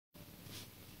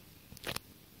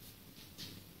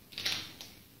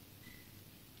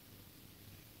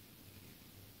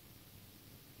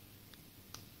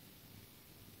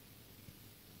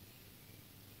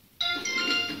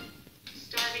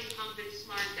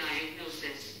smart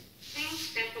diagnosis. Please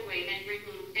step away and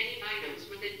remove any items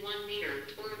within 1 meter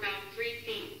or about 3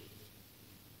 feet.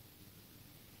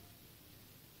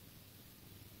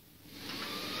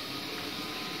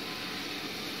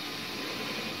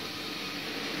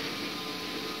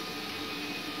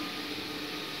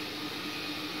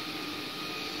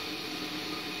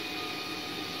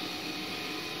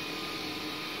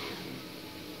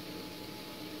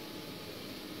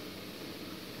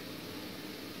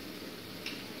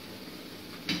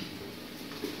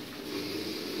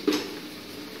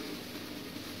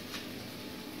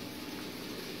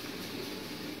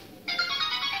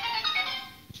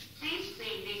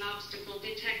 Obstacle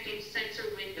detecting sensor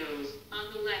windows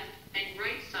on the left and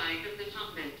right side of the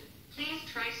Hom-bot. Please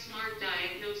try smart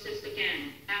diagnosis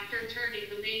again after turning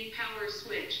the main power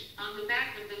switch on the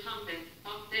back of the Hom-bot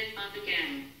off, then on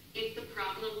again. If the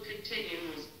problem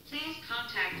continues, please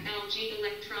contact LG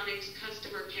Electronics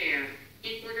customer care.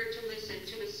 In order to listen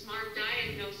to the smart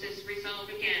diagnosis result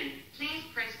again, please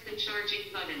press the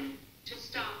charging button. To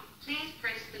stop, please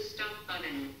press the stop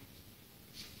button.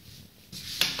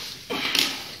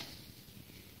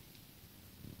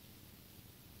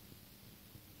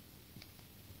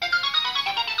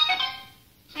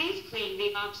 Clean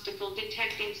the obstacle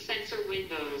detecting sensor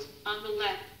windows on the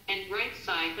left and right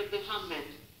side of the Hom-bot.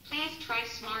 Please try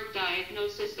smart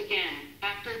diagnosis again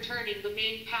after turning the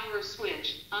main power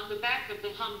switch on the back of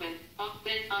the Hom-bot off,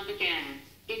 then on again.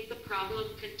 If the problem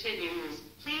continues,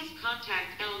 please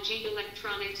contact LG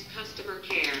Electronics customer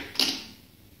care.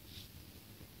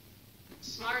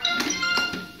 Smart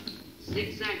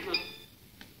zigzag.